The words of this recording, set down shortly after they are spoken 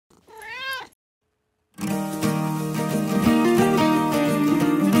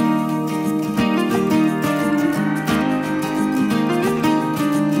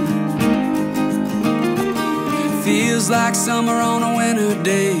like summer on a winter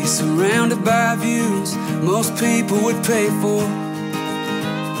day, surrounded by views most people would pay for.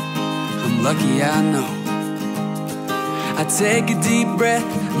 I'm lucky, I know. I take a deep breath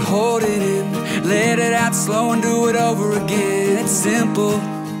and hold it in, let it out slow and do it over again. It's simple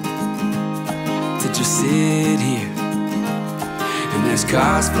to just sit here. And there's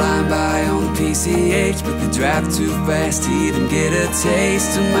cars flying by on the PCH, but they drive too fast to even get a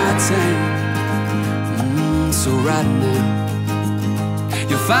taste of my town. So right now,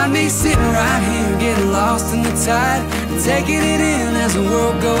 you'll find me sitting right here, getting lost in the tide, and taking it in as the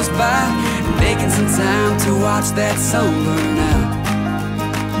world goes by, and making some time to watch that sun burn out.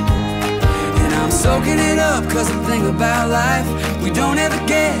 And I'm soaking it up, cause the thing about life, we don't ever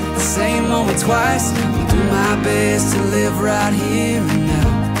get the same moment twice. I'll do my best to live right here and now.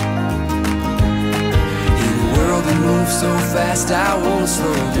 In a world that moves so fast, I won't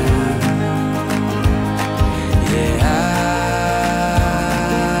slow down. Yeah,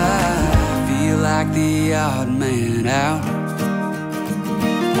 I feel like the odd man out.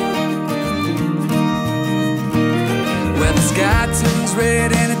 Well, the sky turns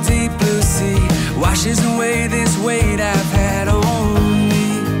red and a deep blue sea washes away this weight I've had on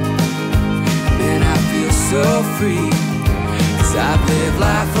me. Man, I feel so free, cause I've lived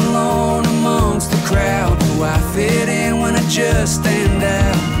life alone amongst the crowd. Do I fit in when I just stand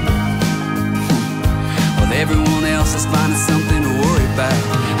out? Everyone else is finding something to worry about.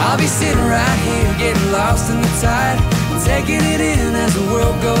 I'll be sitting right here, getting lost in the tide, and taking it in as the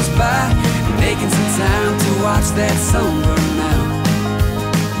world goes by, and making some time to watch that sun burn out.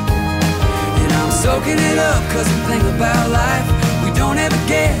 And I'm soaking it up, cause the thing about life, we don't ever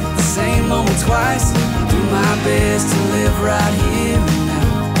get the same moment twice. I'll do my best to live right here and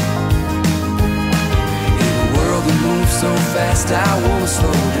now. In a world that moves so fast, I won't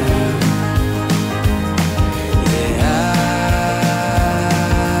slow down.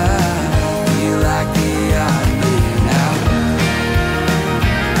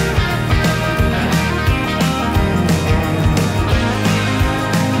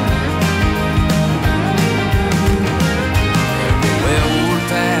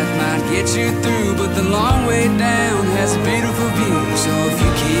 You through, but the long way down has a beautiful view. So if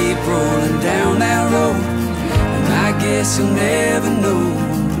you keep rolling down that road, then I guess you'll never know.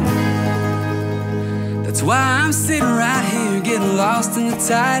 That's why I'm sitting right here, getting lost in the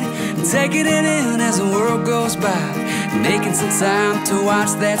tide, and taking it in as the world goes by, and making some time to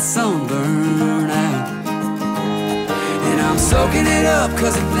watch that sun burn out. And I'm soaking it up,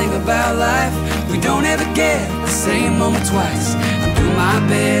 cause the thing about life, we don't ever get the same moment twice. Do my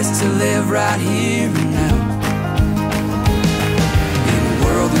best to live right here and now. In a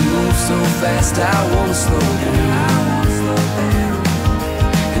world that moves so fast, I wanna slow down.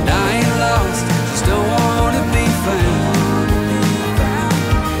 And I ain't lost, just don't want